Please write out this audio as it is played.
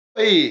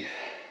Ei,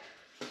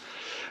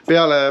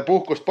 peale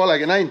puhkust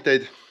polegi näinud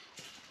teid,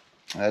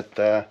 et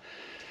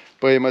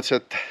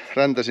põhimõtteliselt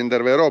rändasin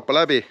terve Euroopa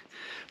läbi,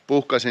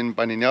 puhkasin,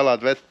 panin jalad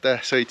vette,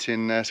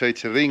 sõitsin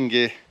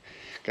ringi,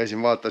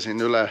 käisin,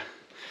 vaatasin üle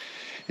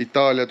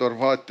Itaalia,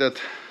 Horvaatiad,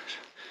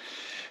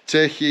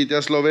 Tšehhid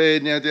ja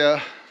Sloveeniad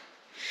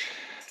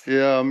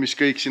ja mis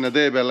kõik sinna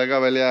tee peale ka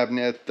veel jääb,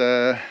 nii et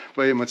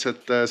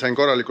põhimõtteliselt sain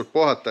korralikult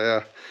puhata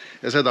ja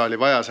seda oli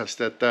vaja,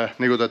 sest et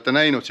nagu te olete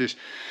näinud, siis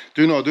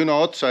düno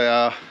otsa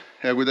ja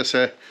kuidas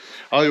see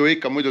aju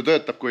ikka muidu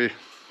töötab, kui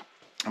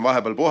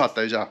vahepeal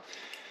puhata ei saa.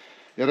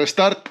 Ja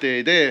restarti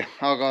ei tee,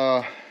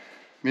 aga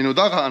minu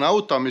taga on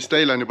auto, mis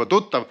teile on juba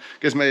tuttav,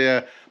 kes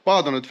meie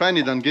paadunud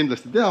fännid on,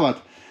 kindlasti teavad.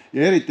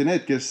 Ja eriti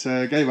need, kes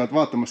käivad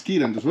vaatamas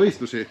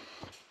kiirendusvõistlusi.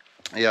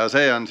 Ja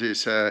see on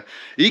siis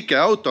Ike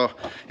auto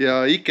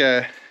ja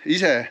Ike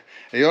ise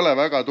ei ole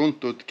väga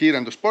tuntud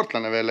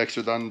kiirendussportlane veel, eks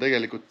ju, ta on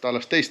tegelikult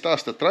alles 2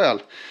 aastat rajal.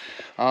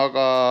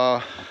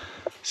 Aga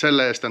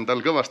selle eest on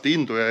tal kõvasti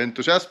indu ja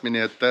entusiasmi,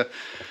 nii et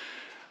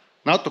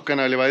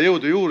natukene oli vaja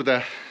jõudu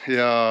juurde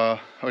ja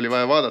oli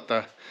vaja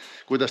vaadata,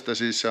 kuidas ta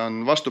siis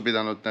on vastu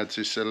pidanud need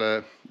siis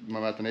selle, ma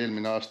mäletan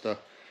eelmine aasta,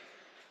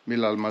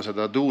 millal ma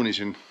seda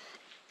tuunisin,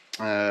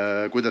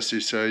 kuidas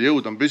siis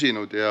jõud on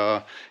püsinud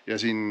ja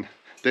siin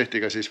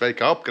tehti ka siis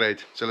väike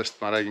upgrade, sellest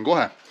ma räägin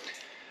kohe.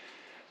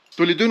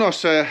 Tuli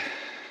dünosse,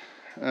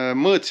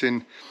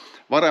 mõõtsin,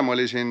 varem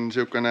oli siin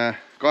siukene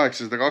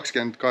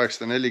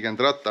 820-840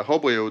 ratta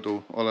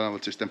hobujõudu,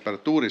 olenevalt siis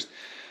temperatuurist.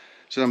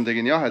 Seda ma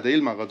tegin jaheda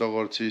ilmaga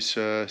tookord, siis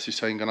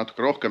sain ka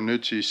natuke rohkem,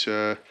 nüüd siis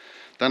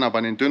täna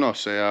panin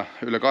dünosse ja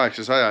üle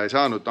 800 ei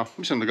saanud,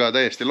 mis on ka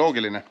täiesti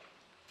loogiline.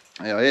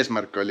 Ja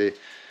eesmärk oli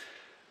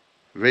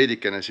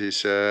veidikene siis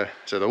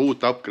seda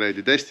uut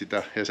upgrade'i testida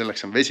ja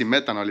selleks on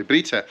vesimetanoli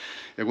pritse.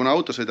 Ja kuna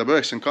auto sõidab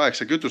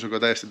 98 kütusega,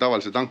 täiesti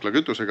tavalise tankla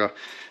kütusega,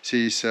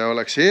 siis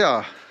oleks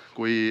hea,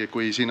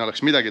 kui siin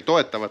oleks midagi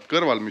toetavat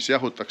kõrval, mis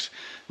jahutaks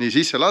nii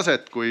sisse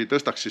laset, kui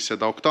tõstaks siis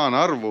seda oktaane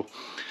arvu.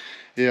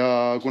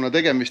 Ja kuna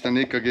tegemist on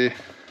ikkagi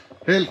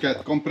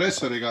HELLCAT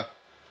kompressoriga,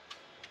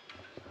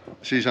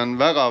 siis on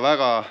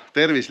väga-väga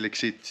tervislik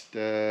siit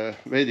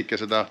veidike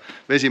seda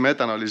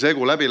vesimetanoli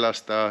segu läbi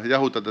lasta,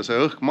 jahutada see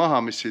õhk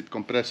maha, mis siit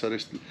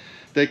kompressorist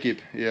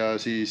tekib ja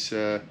siis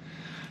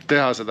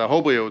teha seda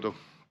hobujõudu.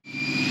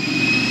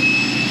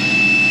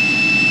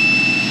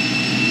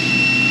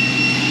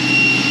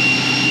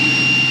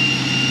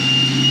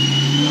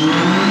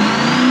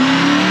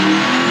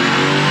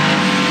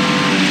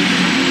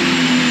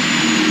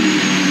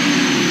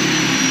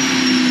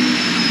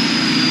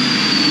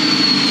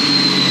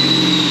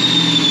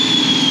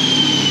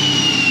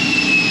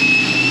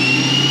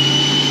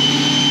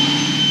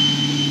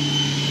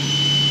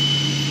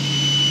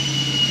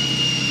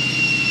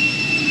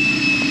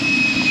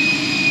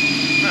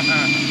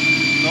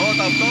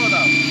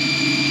 Toodab.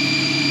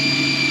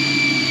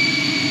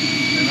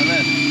 Teeme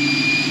veel.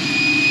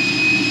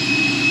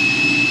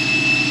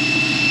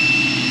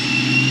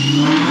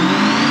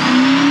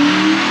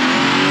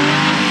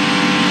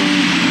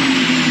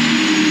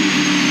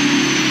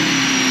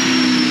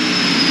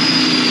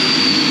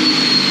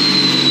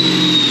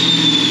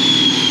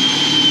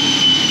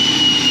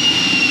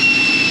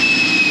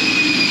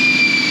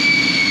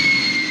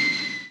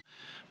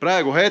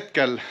 Praegu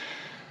hetkel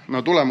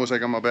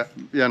tulemusega ma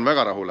jään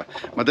väga rahule.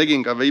 Ma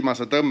tegin ka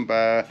viimase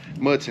tõmbe,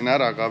 mõõtsin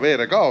ära ka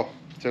veerekao,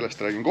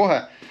 sellest räägin kohe,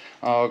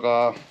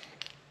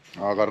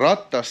 aga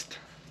rattast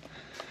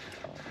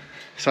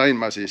sain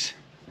ma siis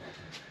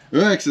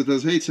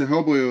 907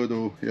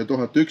 hobujõudu ja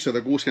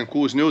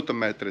 1166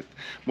 Newtonmeetrit.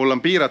 Mul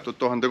on piiratud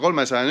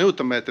 1300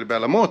 Newtonmeetri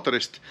peale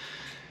mootorist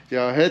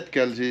ja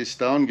hetkel siis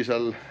ta ongi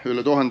seal üle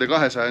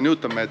 1200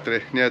 Newtonmeetri,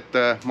 nii et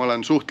ma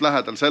olen suht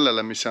lähedal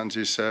sellele, mis on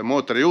siis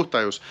mootori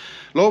juhtajus.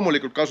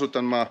 Loomulikult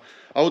kasutan ma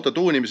auto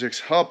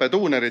tuunimiseks HP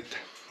tuunerit,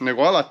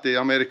 nagu alati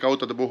Ameerika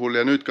autode puhul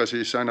ja nüüd ka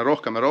siis aina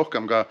rohkem ja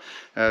rohkem ka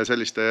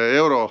selliste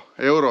euro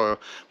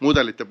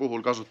mudelite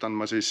puhul kasutan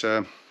ma siis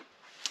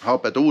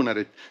HP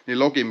tuunerit nii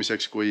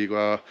logimiseks kui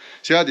ka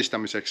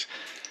seadistamiseks.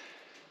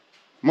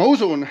 Ma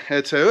usun,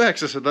 et see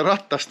 900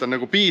 rattast on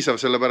nagu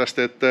piisav, sellepärast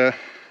et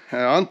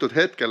antud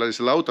hetkel oli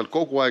selle autol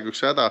kogu aeg üks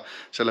häda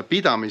selle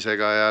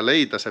pidamisega ja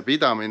leida see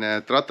pidamine,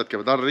 et rattad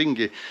käivad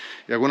ringi.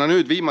 Ja kuna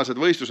nüüd viimased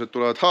võistlused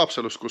tulevad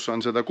Haapsalus, kus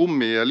on seda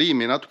kummi ja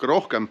liimi natuke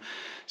rohkem,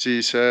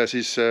 siis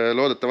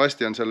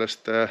loodetavasti on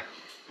sellest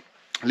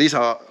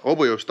lisa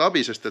hobujõust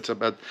abi, sest et sa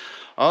pead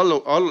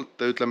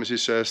ütleme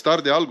siis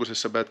stardi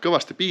alguses sa pead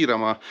kõvasti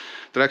piirama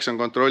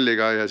traction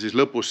kontrolliga ja siis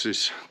lõpus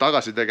siis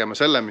tagasi tegema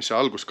selle, mis sa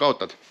algus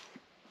kaotad.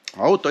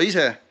 Auto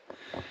ise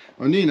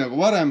on nii nagu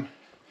varem.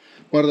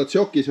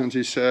 Pardatsjokis on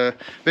siis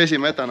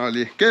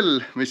vesimetanoli kell,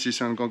 mis siis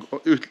on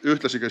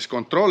ühtlasi kes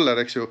kontroller,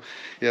 eks ju,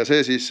 ja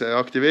see siis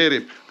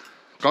aktiveerib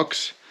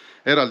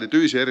 2 eraldi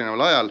tüüsi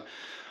erineval ajal.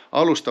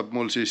 Alustab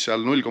mul siis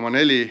seal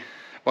 0,4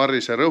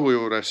 parrise rõhu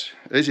juures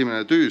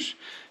esimene tüüs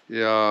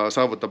ja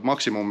saavutab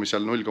maksimumi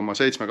seal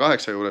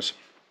 0,78 juures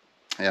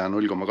ja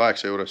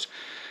 0,8 juures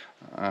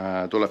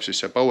tuleb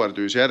siis see power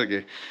tüüs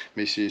järgi,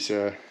 mis siis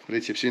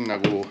pritsib sinna,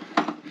 kuhu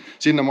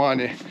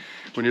sinnamaani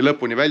kuni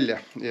lõpuni välja.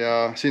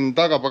 Ja siin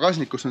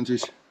tagapagasnikus on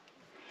siis,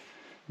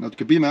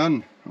 natuke pime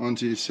on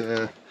siis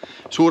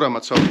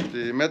suuremat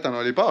sorti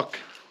metanoolipaak,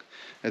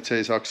 et see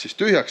ei saaks siis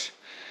tühjaks.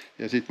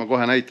 Ja siit ma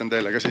kohe näitan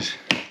teile ka siis,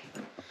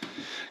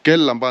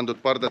 kell on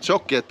pandud pardad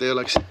šokki, et ei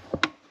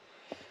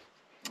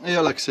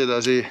oleks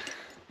sedasi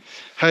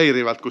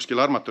häirivalt kuskil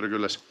armatuuri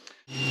külles.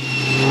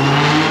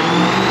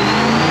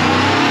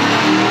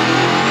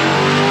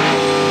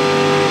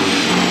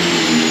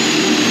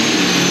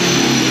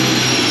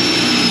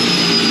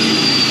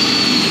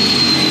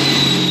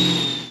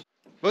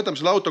 Võtame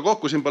selle auto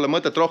kokku, siin pole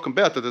mõtet rohkem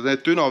peatada,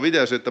 need Düno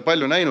videos olete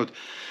palju näinud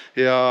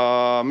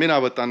ja mina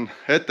võtan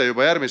ette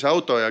juba järgmise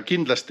auto ja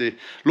kindlasti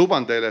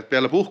luban teile, et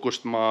peale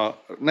puhkust ma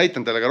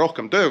näitan teile ka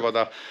rohkem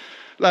töökoda.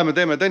 Läheme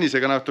teeme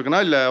Tõnisega natuke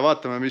nalja ja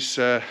vaatame, mis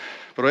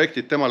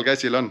projektid temal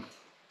käsil on.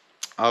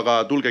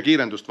 Aga tulge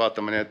kiirendust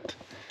vaatama, nii et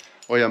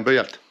hoian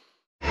pöialt.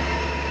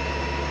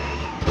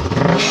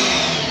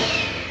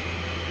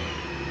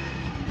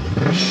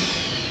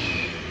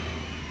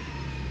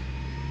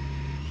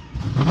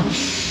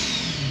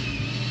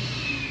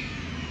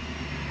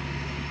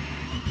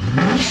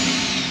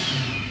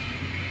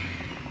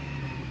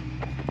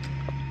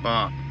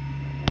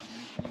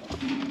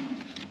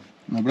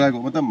 No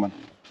praegu ma tõmban.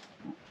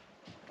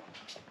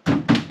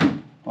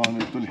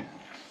 Nüüd tuli.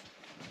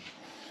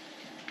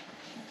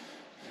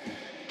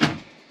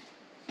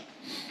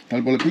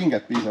 Tal pole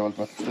pinget piisavalt,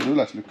 vaata, seda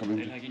üles lükkab.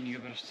 Ei lähe kinni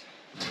ka pärast.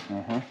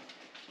 Aha.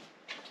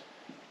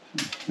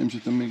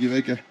 Ilmselt on mingi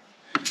väike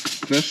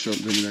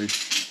threshold või midagi.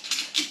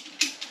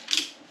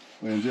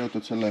 Või on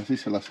seotud selle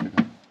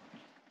sisselaskega.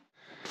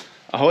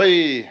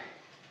 Ahoi!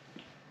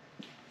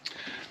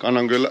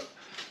 Kannan küll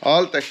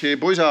Vortechi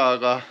pusa,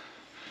 aga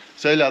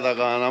selja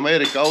taga on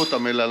Ameerika auto,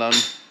 millel on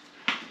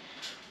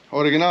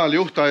originaal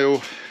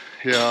juhtaju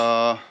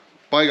ja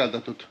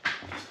paigaldatud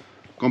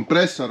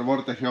kompressor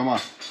Vortechi oma.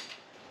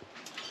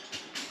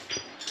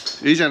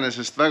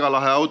 Iseenesest väga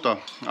lahe auto.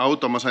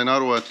 Auto ma sain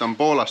aru, et on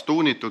Poolas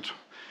tuunitud.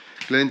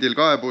 Kliendil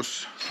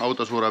kaebus,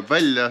 auto sureb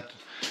välja,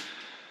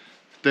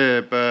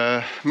 teeb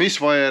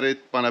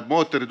miswire'id, paneb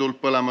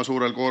mootoritulp põlema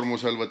suurel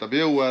koormusel, võtab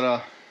jõu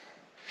ära.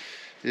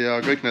 Ja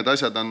kõik need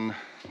asjad on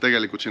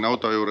tegelikult siin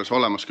auto juures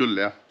olemas küll,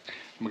 jah.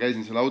 Ma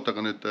käisin selle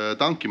autoga nüüd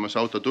tankimas,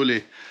 auto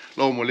tuli,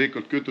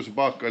 loomulikult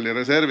kütusepaak oli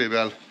reservi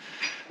peal.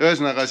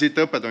 Ühesõnaga siit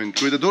õppetund,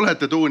 kui te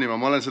tulete tuunima,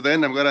 ma olen seda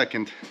ennem ka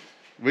rääkinud,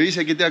 või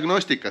isegi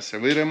diagnostikasse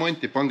või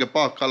remonti, pange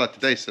paak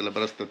alati täis,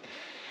 sellepärast et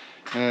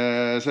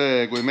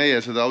see, kui meie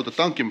seda autot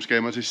tankimus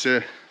käima, siis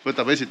see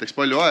võtab esiteks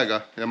palju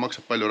aega ja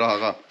maksab palju raha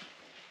ka.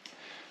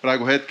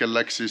 Praegu hetkel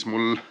läks siis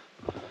mul,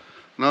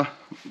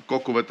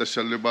 kokkuvõttes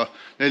seal juba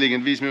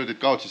 45 minutit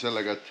kaotsi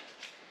sellega,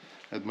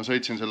 et ma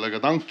sõitsin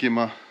sellega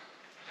tankima,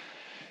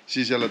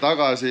 siis jälle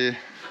tagasi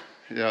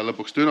ja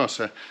lõpuks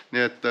Dünosse.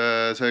 Nii et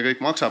see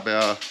kõik maksab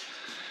ja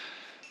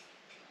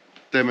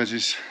teeme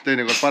siis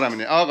teinekord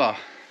paremini. Aga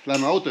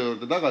lähme auto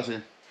juurde tagasi.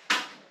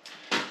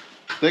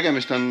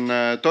 Tegemist on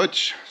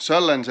Dodge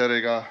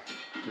Challengeriga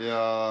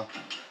ja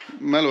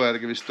mälu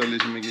järgi vist oli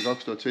siin mingi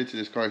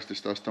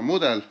 2017-18 aasta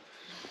mudel.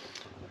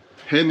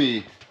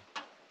 Hemi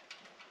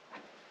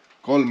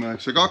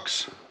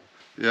 392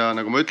 ja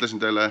nagu ma ütlesin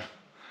teile,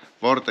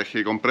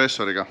 Vortechi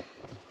kompressoriga.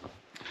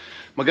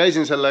 Ma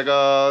käisin sellega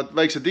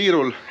väikse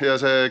tiirul ja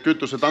see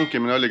kütuse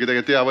tankimine oligi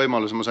tegelikult hea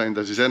võimalus. Ma sain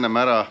ta siis ennem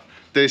ära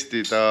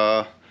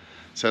testida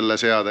selle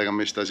seadega,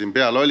 mis ta siin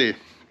peal oli.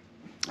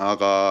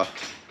 Aga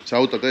see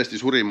auto tõesti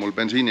suri mul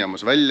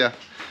bensiinijaamas välja.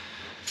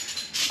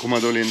 Kui ma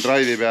tulin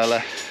drive'i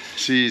peale,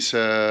 siis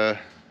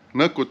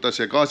nõkutas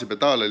ja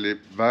gaasipedaal oli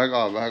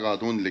väga-väga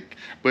tundlik.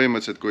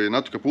 Põhimõtteliselt, kui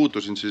natuke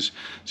puutusin, siis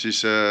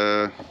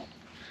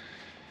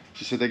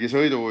see tegi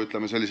sõidu,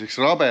 ütleme, selliseks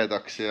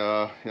rabedaks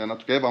ja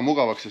natuke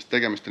ebamugavaks, sest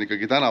tegemist on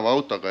ikkagi tänava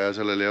autoga ja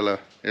sellel ei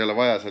ole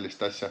vaja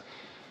sellist asja.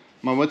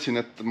 Ma mõtlesin,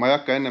 et ma ei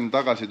hakka ennem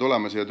tagasi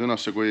tulema siia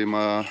Dünosse, kui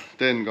ma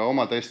teen ka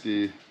oma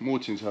testi,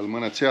 muutsin seal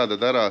mõned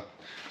seaded ära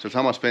seal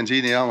samas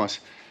bensiinijaamas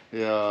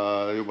ja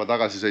juba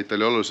tagasisõit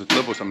oli oluliselt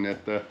lõbusam, nii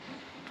et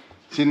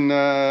siin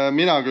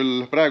mina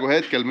küll praegu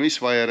hetkel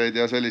miswire'id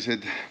ja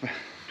selliseid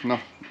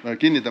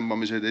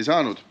kinnitõmbamiseid ei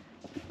saanud,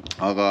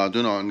 aga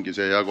Düno ongi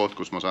see hea koht,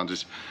 kus ma saan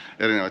siis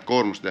erinevaid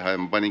koormust teha ja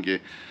ma paningi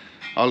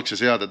algse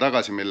seade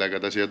tagasi, millega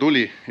ta siia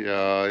tuli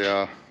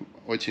ja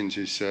otsin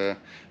siis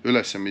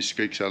üles, mis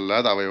kõik seal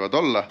häda võivad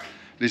olla.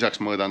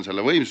 Lisaks mõõdan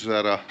selle võimsuse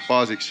ära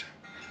baasiks,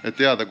 et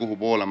teada, kuhu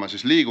poole ma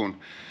siis liigun.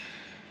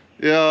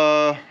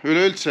 Ja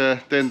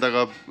üleüldse teen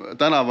taga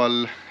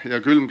tänaval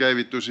ja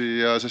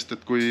külmkäivitusi, sest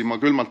et kui ma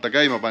külmalt ta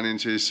käima panin,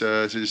 siis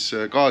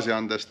gaasi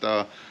andes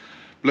ta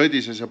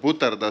plödises ja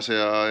puterdas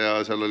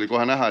ja seal oli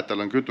kohe näha, et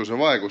tal on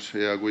kütusevaegus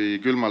ja kui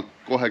külmalt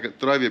kohe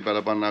drive'i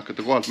peale panna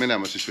hakata kohalt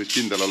minema, siis võis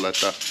kindel olla,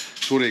 et ta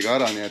suri ka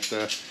ära, nii et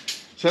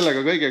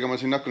sellega kõigega ma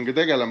siin hakkangi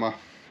tegelema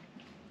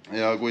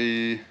ja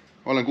kui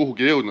olen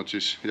kuhugi jõudnud,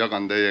 siis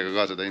jagan teiega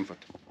ka seda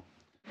infot.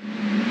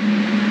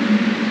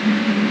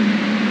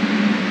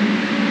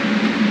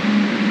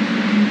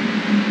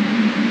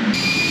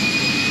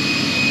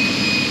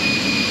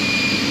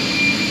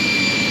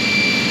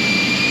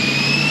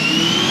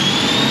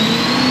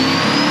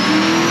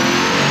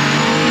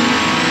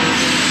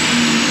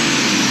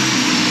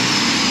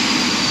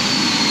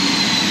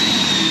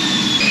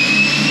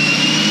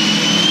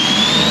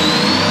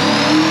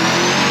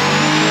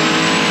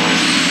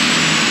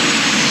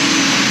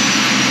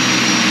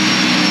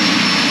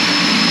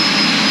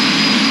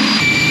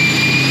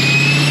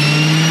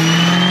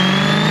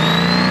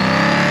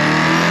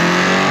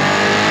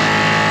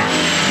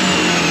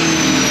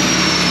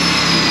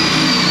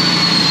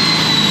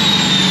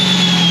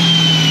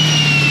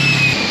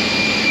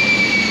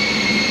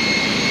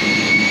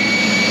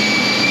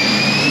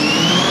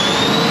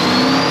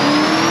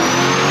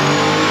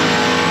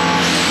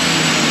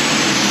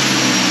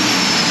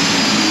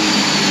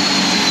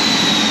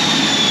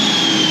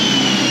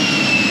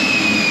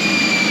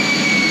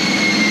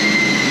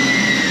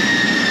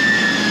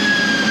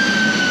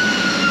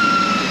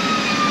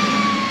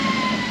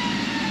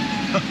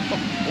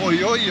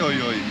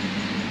 Oi.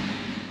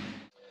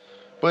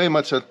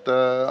 Põhimõtteliselt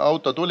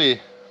auto tuli,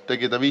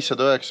 tegi ta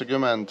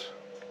 590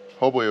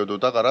 hobujõudu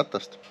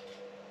tagarattast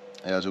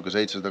ja suuga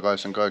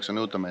 788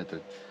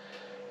 Newtonmeetrit.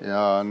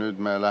 Ja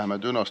nüüd me läheme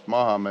dünost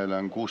maha, meil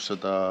on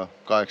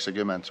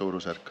 680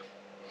 suurusjärk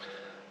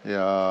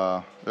ja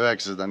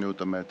 900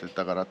 Newtonmeetrit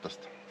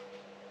tagarattast.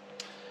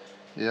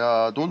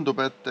 Ja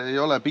tundub, et ei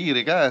ole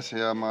piiri käes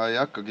ja ma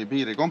ei hakkagi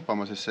piiri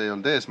kompama, sest see ei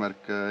olnud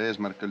eesmärk.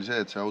 Eesmärk oli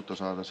see, et see auto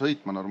saada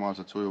sõitma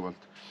normaalselt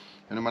sujuvalt.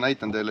 Ja nüüd ma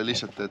näitan teile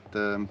lihtsalt, et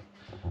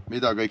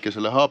mida kõike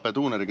selle HP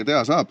tuuneriga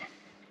teha saab.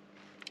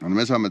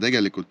 Me saame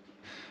tegelikult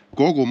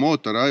kogu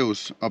mootori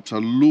ajus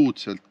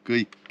absoluutselt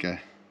kõike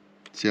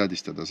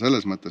seadistada.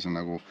 Selles mõttes on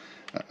nagu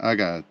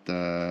äge,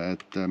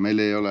 et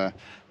meil ei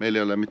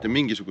ole mitte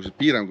mingisuguseid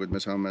piiranguid, me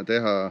saame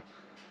teha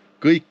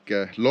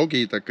kõike,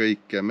 logida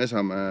kõike, me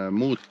saame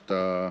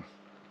muuta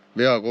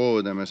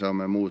veakoode, me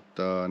saame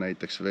muuta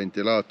näiteks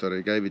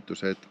ventilaatori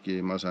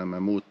käivitushetki, me saame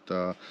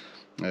muuta,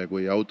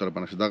 kui autole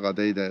pannakse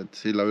tagateide, et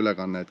silla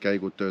ülekanne, et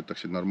käigud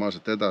töötaksid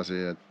normaalselt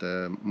edasi, et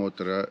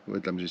mootori,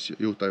 ütleme siis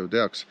juhtaju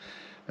teaks,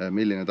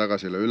 milline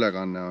tagasilla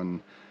ülekanne on.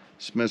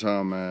 Siis me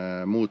saame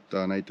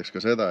muuta näiteks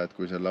ka seda, et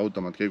kui selle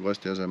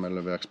automaatkäiguasti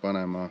asemele peaks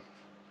panema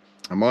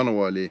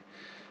manuali,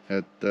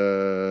 et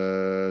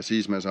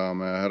siis me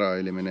saame ära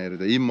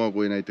elimineerida immo,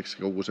 kui näiteks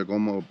kogu see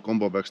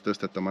kombo peaks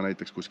tõstetama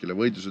näiteks kuskile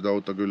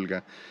võidusõiduauto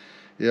külge.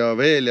 Ja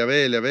veel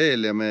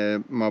ja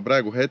ma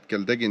praegu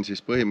hetkel tegin siis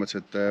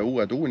põhimõtteliselt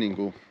uue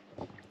tuuningu,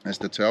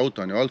 sest et see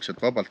auto on ju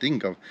algselt vabalt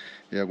hingav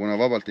ja kuna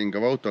vabalt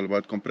hingav autol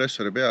vaid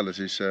kompressori peale,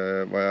 siis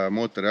vaja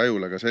mootori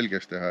ajule ka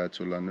selgeks teha, et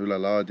sul on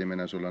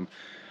ülelaadimine, sul on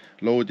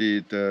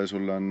loadid,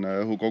 sul on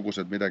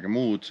õhukogused, midagi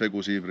muud,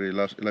 segusiivri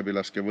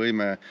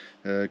läbilaskevõime,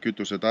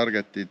 kütuse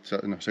targetid,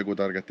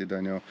 segutargetid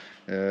on ju,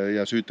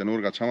 ja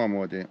süütenurgad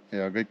samamoodi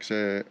ja kõik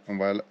see on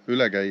vaja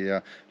üle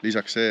käia.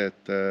 Lisaks see,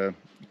 et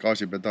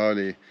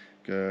gaasipedaali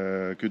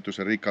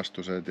kütuse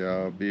rikastused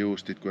ja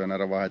piustid, kui on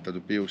ära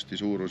vahetatud piusti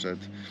suurused,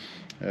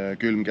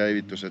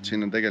 külmkäivitused,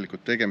 siin on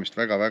tegelikult tegemist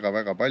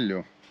väga palju.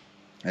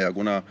 Ja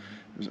kuna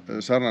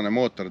sarnane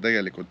mootor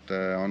tegelikult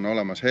on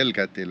olemas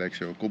HELLCATil,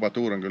 eks ju,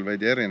 kubatuur on küll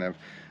veidi erinev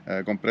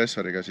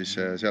kompressoriga, siis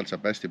sealt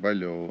saab hästi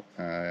palju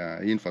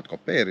infot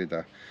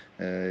kopeerida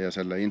ja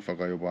selle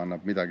infoga juba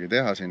annab midagi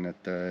teha siin,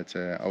 et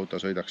see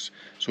auto sõidaks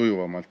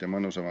sujuvamalt ja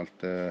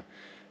mõnusamalt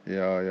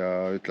ja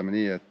ütleme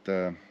nii, et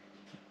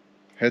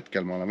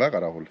hetkel ma olen väga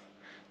rahul.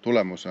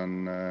 Tulemus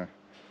on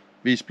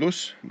 5+,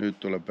 nüüd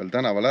tuleb veel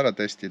tänaval ära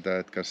testida,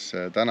 et kas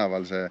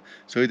tänaval see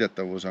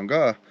sõidetavus on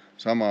ka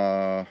sama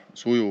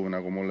sujuv,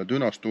 nagu mulle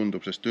dünos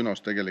tundub, sest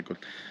dünos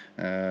tegelikult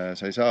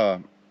sa ei saa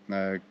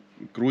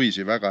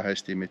kruiisi väga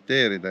hästi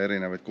imiteerida,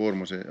 erinevaid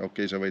koormusi,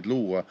 okei, sa võid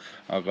luua,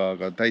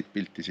 aga täit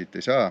pilti siit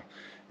ei saa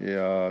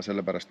ja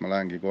sellepärast ma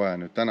lähengi kohe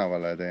nüüd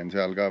tänavale ja teen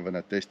seal ka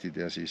need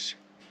testid ja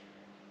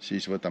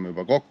siis võtame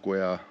juba kokku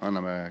ja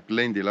anname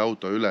kliendile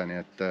auto üle, nii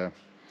et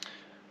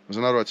ma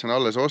saan aru, et see on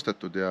alles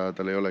ostetud ja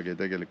tal ei olegi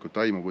tegelikult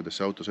aimu, kuidas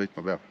see auto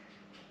sõitma peab.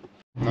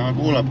 No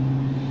kuulab.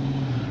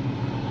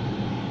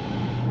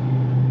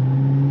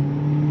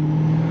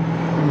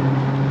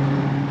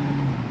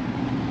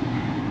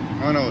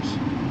 Mõnus.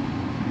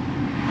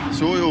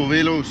 Sujuv,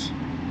 ilus.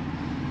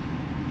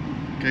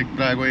 Kõik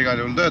praegu igal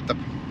juhul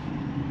töötab.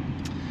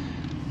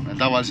 Me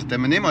tavaliselt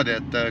teeme niimoodi,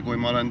 et kui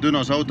ma olen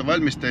dünos auto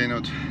valmis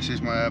teinud,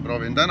 siis ma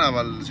proovin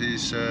tänaval,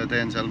 siis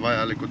teen seal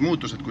vajalikud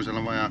muutused, kui seal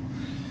on vaja.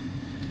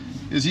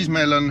 Ja siis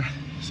meil on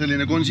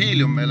selline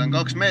konsiilium, meil on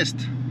 2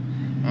 meest.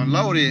 On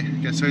Lauri,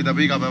 kes sõidab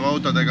igapäeva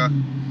autodega,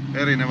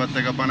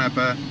 erinevatega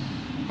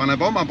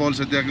paneb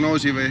omapoolse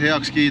diagnoosi või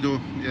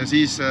heakskiidu ja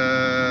siis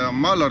on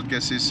Mallord,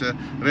 kes siis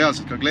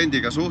reaalselt ka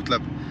kliendiga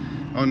suhtleb,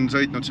 on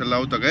sõitnud selle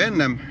autoga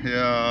ennem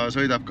ja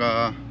sõidab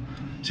ka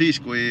siis,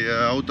 kui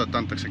autot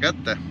antakse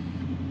kätte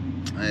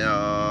ja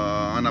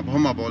annab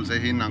omapoolse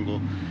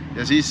hinnangu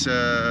ja siis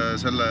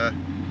selle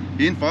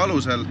info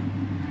alusel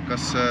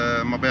kas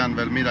ma pean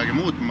veel midagi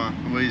muutma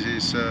või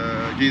siis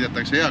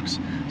kiidetakse heaks,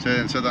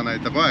 seda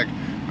näitab aeg,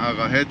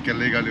 aga hetkel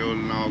igal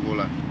juhul, no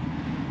kuule,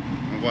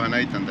 ma kohe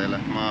näitan teile,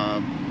 ma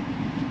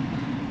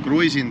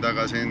kruisin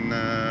taga siin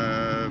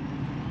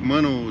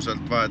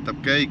mõnusalt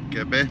vahetab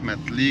käike,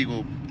 pehmet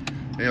liigub,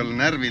 ei ole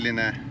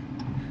närviline,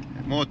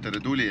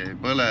 mootori tuli ei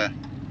põle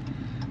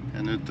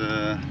ja nüüd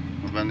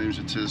ma pean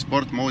ilmselt selle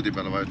sportmoodi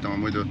peale vajutama,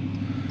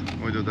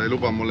 muidu ta ei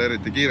luba mulle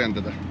eriti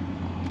kiirendada.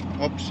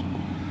 Hops!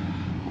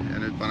 Ja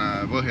nüüd pane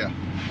põhja.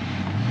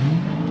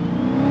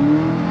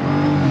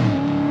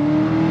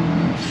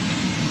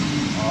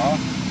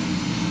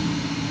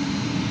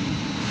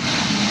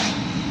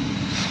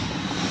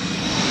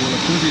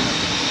 Kuuleb tusinat.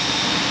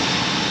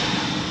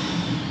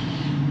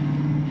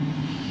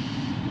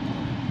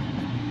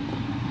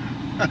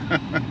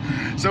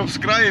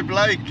 Subscribe,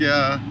 like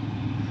ja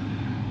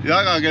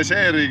jagage,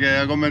 share'ige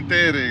ja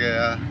kommenteerige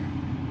ja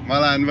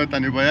ma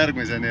võtan juba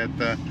järgmiseni, et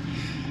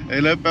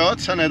ei lõpe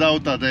otsa need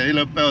autod, ei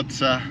lõpe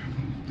otsa.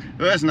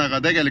 Ühesõnaga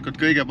tegelikult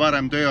kõige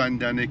parem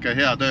tööandja on ikka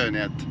hea töö,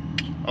 nii et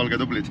olge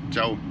tublid.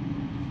 Tšau!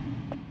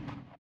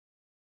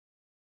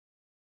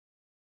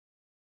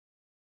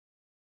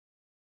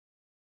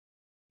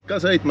 ka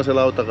sõitma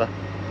selle autoga?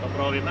 No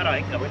proovime ära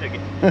ikka muidugi.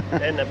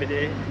 Enne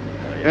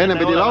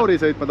pidi Lauri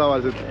sõitma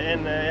tavaliselt?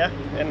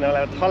 Enne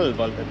olevat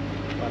halb olnud.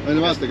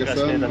 Vaata, kas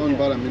on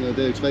parem minna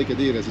tee üks väike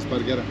tiir ja siis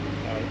pargi ära.